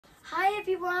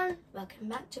everyone, welcome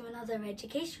back to another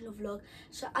educational vlog.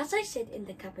 So as I said in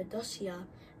the Cappadocia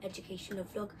educational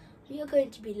vlog, we are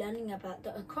going to be learning about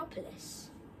the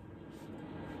Acropolis.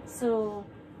 So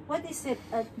what is it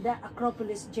at the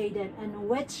Acropolis, Jaiden, and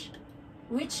which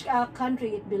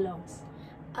country it belongs?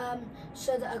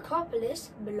 So the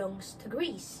Acropolis belongs to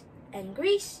Greece, and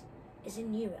Greece is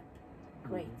in Europe.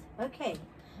 Great. Okay.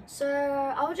 So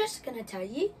I was just gonna tell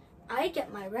you, I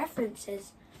get my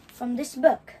references from this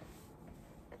book,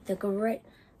 the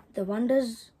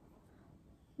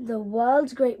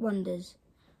world's great wonders,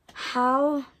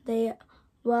 how they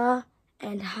were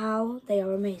and how they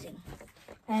are amazing.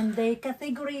 And the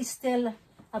category is still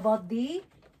about the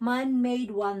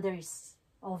man-made wonders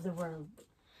of the world.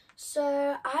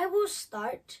 So I will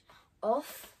start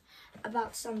off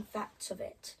about some facts of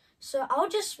it. So I'll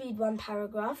just read one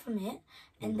paragraph from it,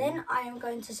 and then I am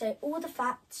going to say all the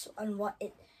facts on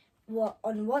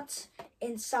what's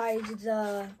inside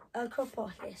the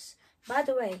Acropolis. By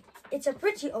the way, it's a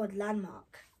pretty old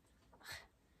landmark.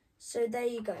 So there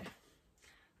you go.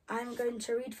 I'm going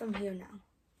to read from here now.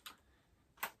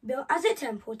 Built as a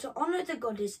temple to honor the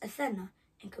goddess Athena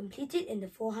and completed in the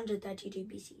 432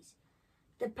 BCs.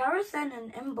 The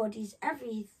Parthenon embodies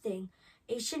everything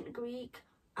ancient Greek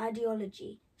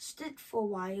ideology stood for,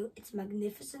 while its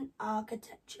magnificent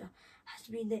architecture has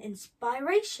been the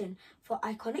inspiration for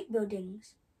iconic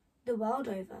buildings the world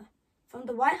over, from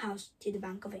the White House to the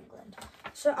Bank of England.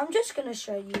 So I'm just going to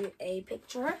show you a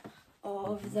picture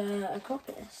of the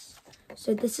Acropolis.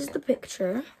 So this is the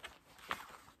picture.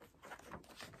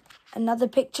 Another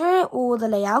picture, or the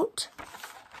layout.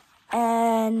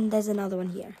 And there's another one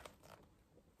here.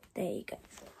 There you go.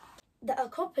 The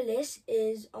Acropolis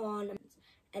is on,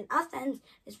 and Athens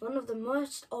is one of the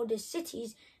most oldest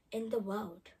cities in the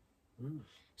world.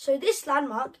 So this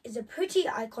landmark is a pretty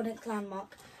iconic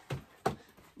landmark,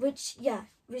 which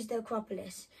is the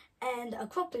Acropolis. And the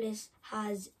Acropolis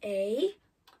has a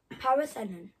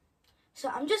Parthenon. So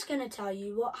I'm just going to tell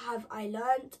you what have I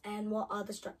learned and what are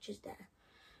the structures there.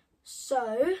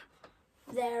 So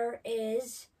there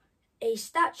is a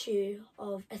statue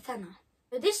of Athena.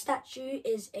 So this statue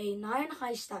is a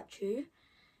 9-high statue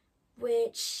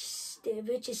which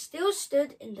is still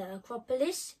stood in the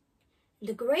Acropolis,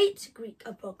 the great Greek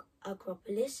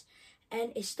Acropolis,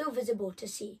 and is still visible to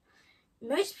see.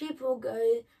 Most people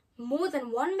go, more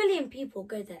than 1 million people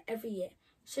go there every year.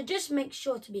 So just make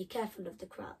sure to be careful of the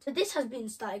crowd. So this has been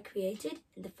created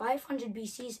in the 500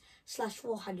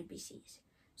 BCs/400 BCs.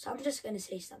 So I'm just going to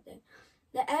say something.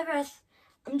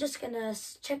 I'm just going to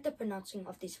check the pronouncing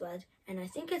of this word, and I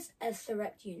think it's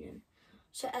Serpent-man.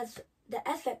 So the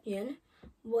Parthenon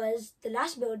was the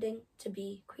last building to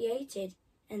be created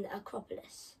in the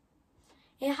Acropolis.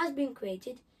 It has been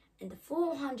created in the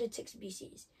 406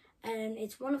 BCs, and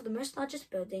it's one of the most largest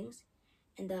buildings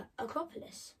in the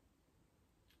Acropolis.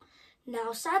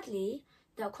 Now, sadly,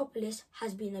 the Acropolis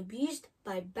has been abused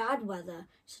by bad weather,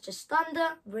 such as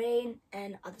thunder, rain,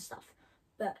 and other stuff.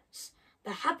 But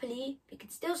happily, we can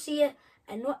still see it,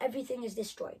 and not everything is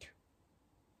destroyed.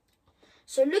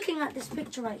 So looking at this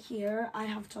picture right here, I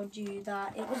have told you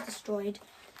that it was destroyed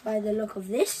by the look of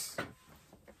this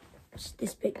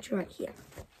picture right here.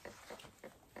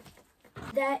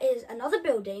 There is another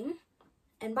building,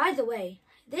 and by the way,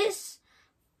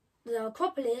 the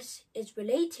Acropolis is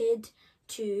related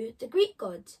to the Greek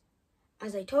gods.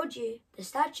 As I told you, the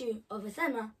statue of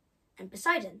Athena and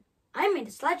Poseidon. I made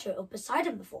a slideshow of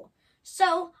Poseidon before,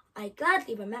 so I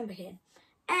gladly remember him.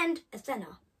 And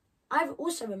Athena, I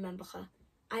also remember her.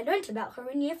 I learnt about her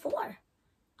in year 4.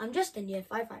 I'm just in year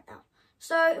 5 right now,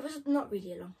 so it was not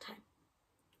really a long time.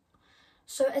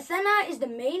 So Athena is the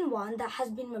main one that has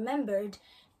been remembered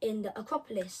in the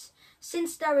Acropolis,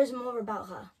 since there is more about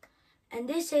her. And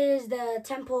this is the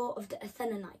temple of the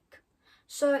Athenianike.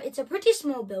 So it's a pretty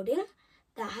small building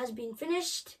that has been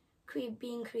finished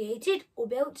being created or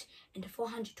built in the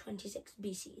 426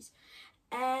 BCs.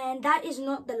 And that is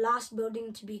not the last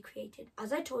building to be created.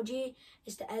 As I told you,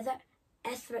 it's the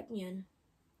Parthenon,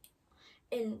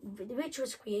 which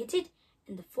was created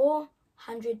in the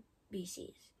 400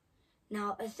 BCs.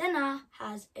 Now, Athena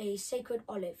has a sacred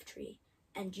olive tree.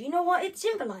 And do you know what it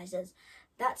symbolizes?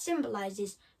 That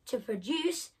symbolizes to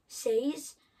produce,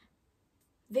 says,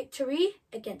 victory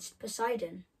against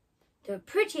Poseidon. They were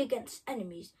pretty against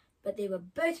enemies, but they were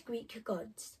both Greek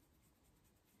gods.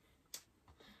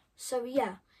 So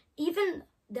even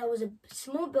there was a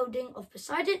small building of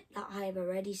Poseidon that I have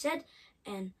already said,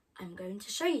 and I'm going to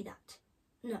show you that.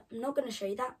 No, I'm not going to show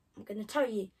you that. I'm going to tell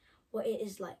you what it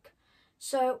is like.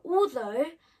 So although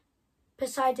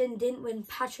Poseidon didn't win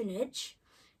patronage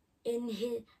in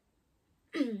his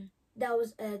there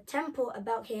was a temple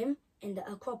about him in the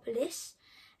Acropolis,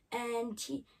 and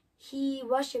he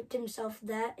worshipped himself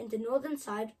there in the northern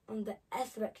side on the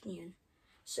Acron.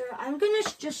 So I'm going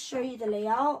to just show you the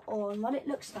layout on what it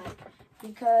looks like,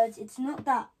 because it's not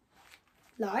that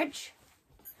large.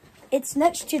 It's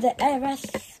next to the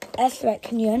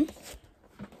Acron.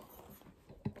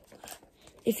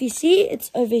 If you see, it's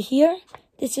over here.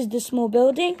 This is the small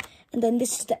building, and then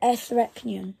this is the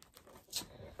Acron.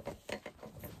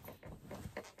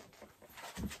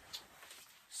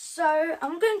 So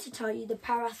I'm going to tell you the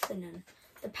Parthenon.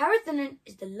 The Parthenon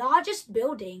is the largest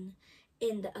building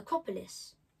in the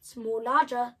Acropolis. It's more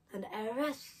larger than the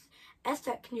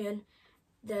Acron,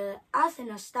 the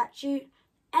Athena statue,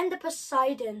 and the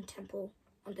Poseidon temple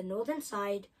on the northern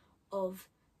side of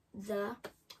the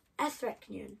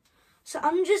Acron. So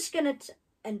I'm just going to,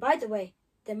 and by the way,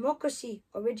 democracy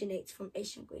originates from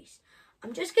ancient Greece.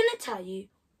 I'm just going to tell you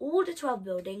all the 12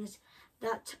 buildings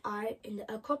that are in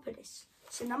the Acropolis.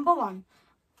 So number 1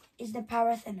 is the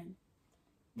Parthenon.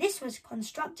 This was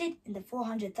constructed in the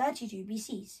 432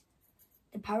 BCs.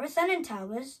 The Parthenon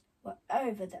towers were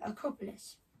over the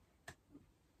Acropolis.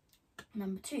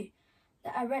 Number 2, the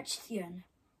Erechtheion.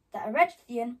 The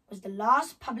Erechtheion was the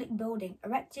last public building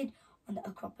erected on the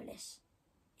Acropolis.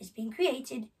 It's been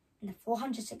created in the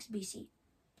 406 BC.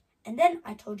 And then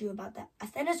I told you about the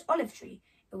Athena's olive tree.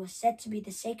 It was said to be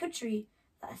the sacred tree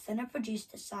that Athena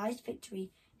produced the sized victory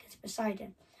against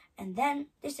Poseidon. And then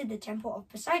this is the temple of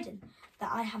Poseidon that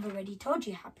I have already told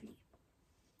you happily.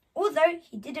 Although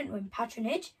he didn't win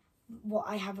patronage, what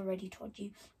I have already told you,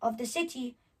 of the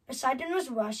city, Poseidon was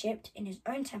worshipped in his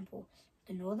own temple,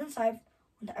 the northern side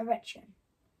on the Erection.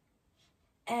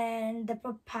 And the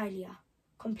Propylaea,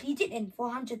 completed in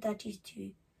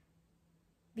 432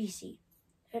 BC.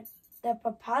 The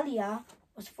Propylaea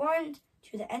was formed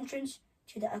to the entrance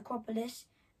to the Acropolis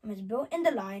and was built in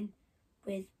the line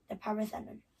with the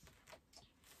Parthenon.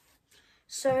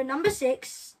 So number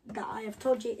 6 that I have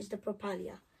told you is the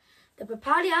Propylaea. The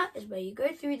Propylaea is where you go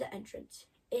through the entrance.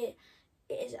 It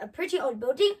is a pretty old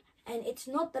building, and it's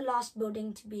not the last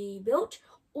building to be built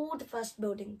or the first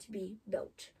building to be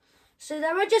built. So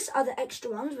there are just other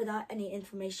extra ones without any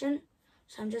information.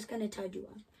 So I'm just going to tell you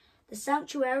one. The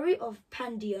sanctuary of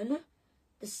Pandion,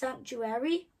 the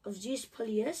sanctuary of Zeus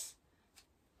Polius,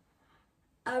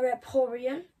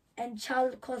 Areporion, and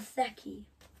Chalcotheki.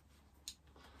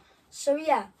 So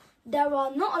yeah, there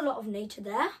are not a lot of nature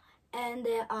there, and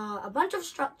there are a bunch of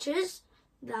structures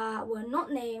that were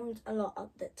not named a lot at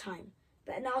the time.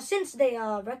 But now, since they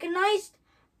are recognized,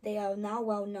 they are now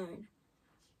well known.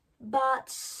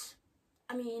 But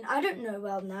I mean, I don't know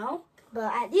well now,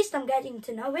 but at least I'm getting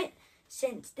to know it,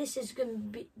 since this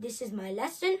is my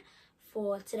lesson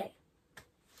for today.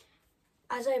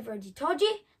 As I've already told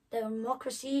you, the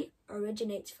democracy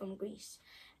originates from Greece,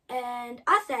 and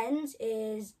Athens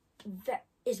is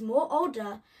more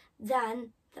older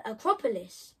than the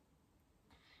Acropolis,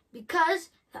 because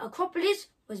the Acropolis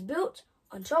was built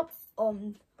on top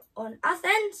on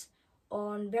Athens,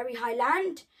 on very high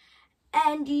land,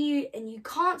 and you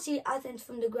can't see Athens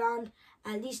from the ground,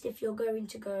 at least if you're going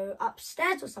to go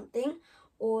upstairs or something,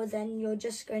 or then you're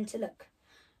just going to look.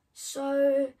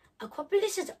 So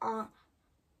Acropolis's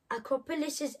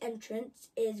entrance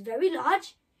is very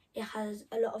large. It has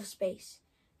a lot of space,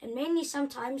 and mainly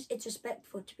sometimes it's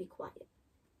respectful to be quiet.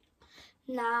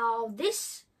 Now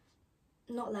this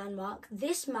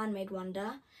man-made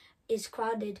wonder is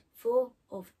crowded full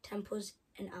of temples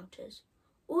and altars.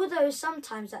 Although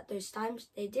sometimes at those times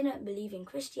they didn't believe in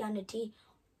Christianity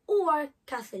or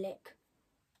Catholic.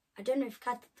 I don't know if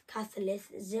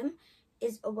Catholicism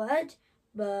is a word,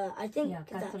 but I think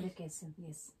Catholicism,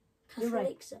 yes.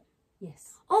 Catholicism. Right.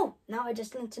 Yes. Oh, now I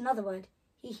just linked another word.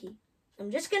 Hee.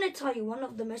 I'm just going to tell you one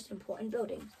of the most important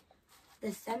buildings,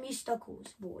 the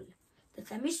Themistocles Wall. The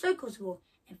Themistocles Wall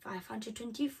in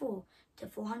 524 to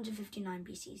 459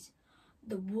 BCs.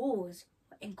 The walls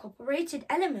were incorporated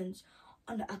elements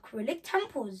on the acrylic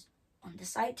temples on the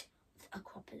site of the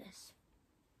Acropolis.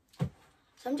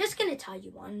 So I'm just going to tell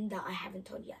you one that I haven't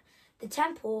told yet. The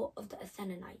Temple of the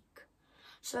Athenianike.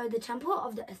 So the Temple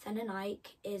of the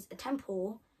Athenianike is a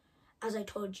temple, as I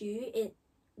told you,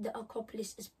 the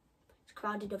Acropolis is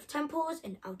crowded of temples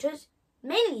and altars,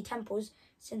 mainly temples,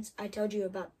 since I told you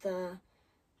about the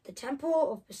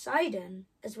Temple of Poseidon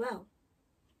as well.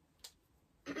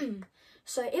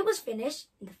 So it was finished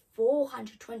in the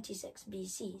 426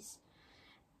 BCs.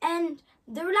 And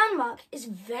the landmark is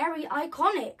very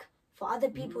iconic for other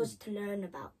peoples to learn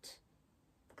about.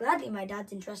 Gladly my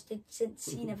dad's interested, since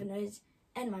he never knows,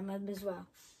 and my mum as well.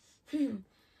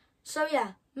 So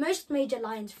yeah, most major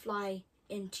lions fly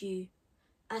into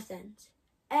Athens.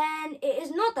 And it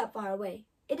is not that far away.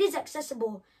 It is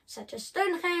accessible, such as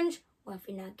Stonehenge,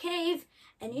 Wafina Cave,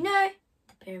 and the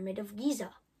Pyramid of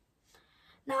Giza.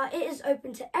 Now, it is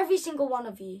open to every single one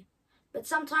of you, but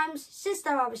sometimes, since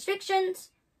there are restrictions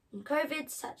in COVID,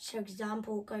 such as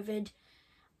example COVID,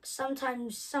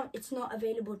 sometimes it's not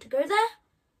available to go there,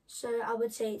 so I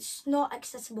would say it's not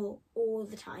accessible all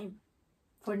the time.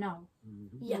 For now.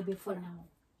 Yeah, maybe for now.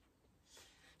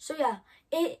 So yeah,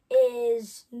 it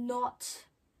is not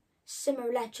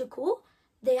symmetrical.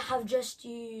 They have just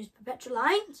used perpetual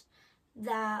lines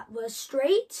that were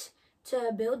straight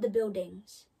to build the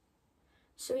buildings.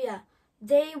 So yeah,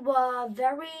 they were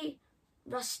very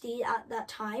rusty at that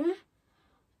time.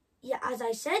 Yeah, as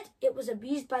I said, it was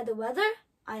abused by the weather.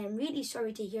 I am really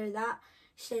sorry to hear that,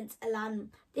 since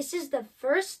this is the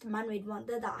first man-made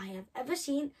wonder that I have ever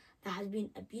seen that has been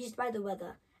abused by the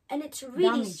weather. And it's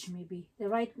really damage, maybe the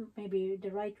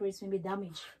right words, maybe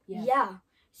damage. Yeah,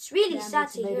 it's really damage sad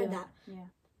to hear that. Yeah.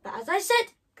 But as I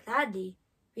said, gladly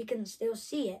we can still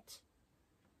see it.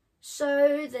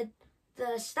 So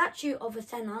the statue of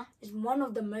Athena is one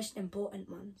of the most important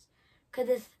ones,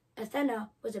 because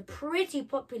Athena was a pretty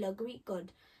popular Greek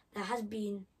god that has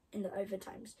been in the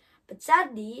overtimes. But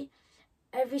sadly,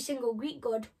 every single Greek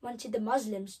god wanted the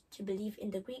Muslims to believe in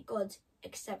the Greek gods,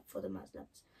 except for the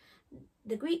Muslims.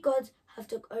 The Greek gods have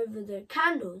took over the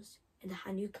candles in the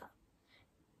Hanukkah.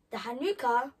 The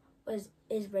Hanukkah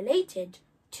is related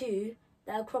to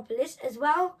the Acropolis as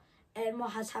well, and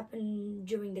what has happened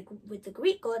with the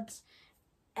Greek gods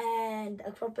and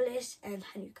Acropolis and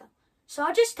Hanukkah. So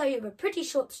I'll just tell you a pretty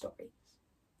short story.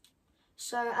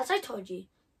 So as I told you,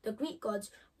 the Greek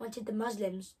gods wanted the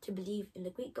Muslims to believe in the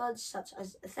Greek gods such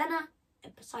as Athena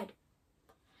and Poseidon.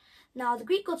 Now the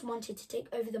Greek gods wanted to take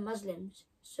over the Muslims,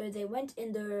 so they went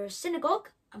in their synagogue,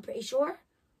 I'm pretty sure,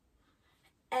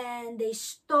 and they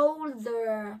stole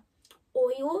their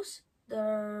oils,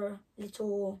 their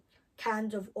little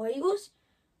cans of oils,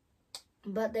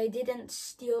 but they didn't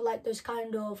steal like those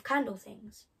kind of candle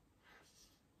things.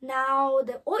 Now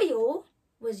the oil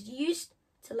was used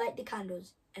to light the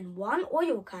candles, and one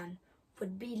oil can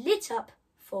would be lit up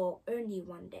for only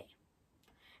one day.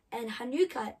 And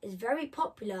Hanukkah is very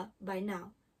popular by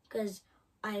now, because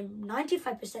I'm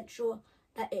 95% sure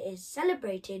that it is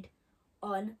celebrated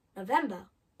on November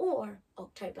or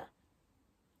October.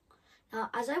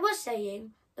 Now, as I was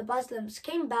saying, the Muslims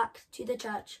came back to the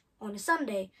church on a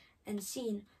Sunday and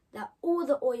seen that all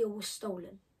the oil was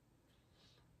stolen.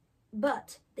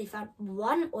 But they found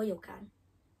one oil can.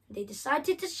 They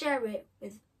decided to share it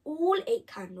with all 8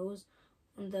 candles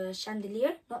on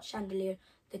the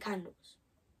the candles.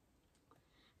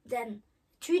 Then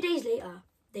 2 days later,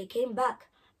 they came back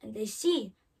and they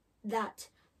see that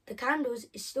the candles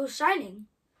is still shining.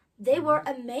 They were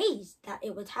amazed that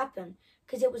it would happen,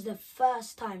 because it was the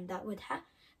first time that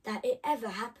it ever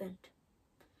happened.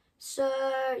 So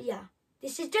yeah,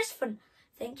 this is just fun.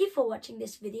 Thank you for watching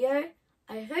this video.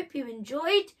 I hope you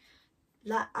enjoyed.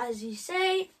 As you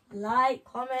say, like,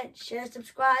 comment, share,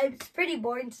 subscribe. It's pretty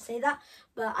boring to say that,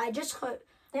 but I just hope.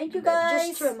 Thank you guys.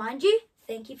 Just to remind you,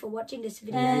 thank you for watching this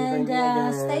video.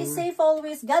 And stay safe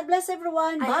always. God bless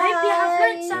everyone. Bye. I hope you have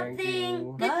learned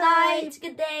something. Good night.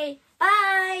 Good day.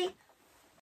 Bye.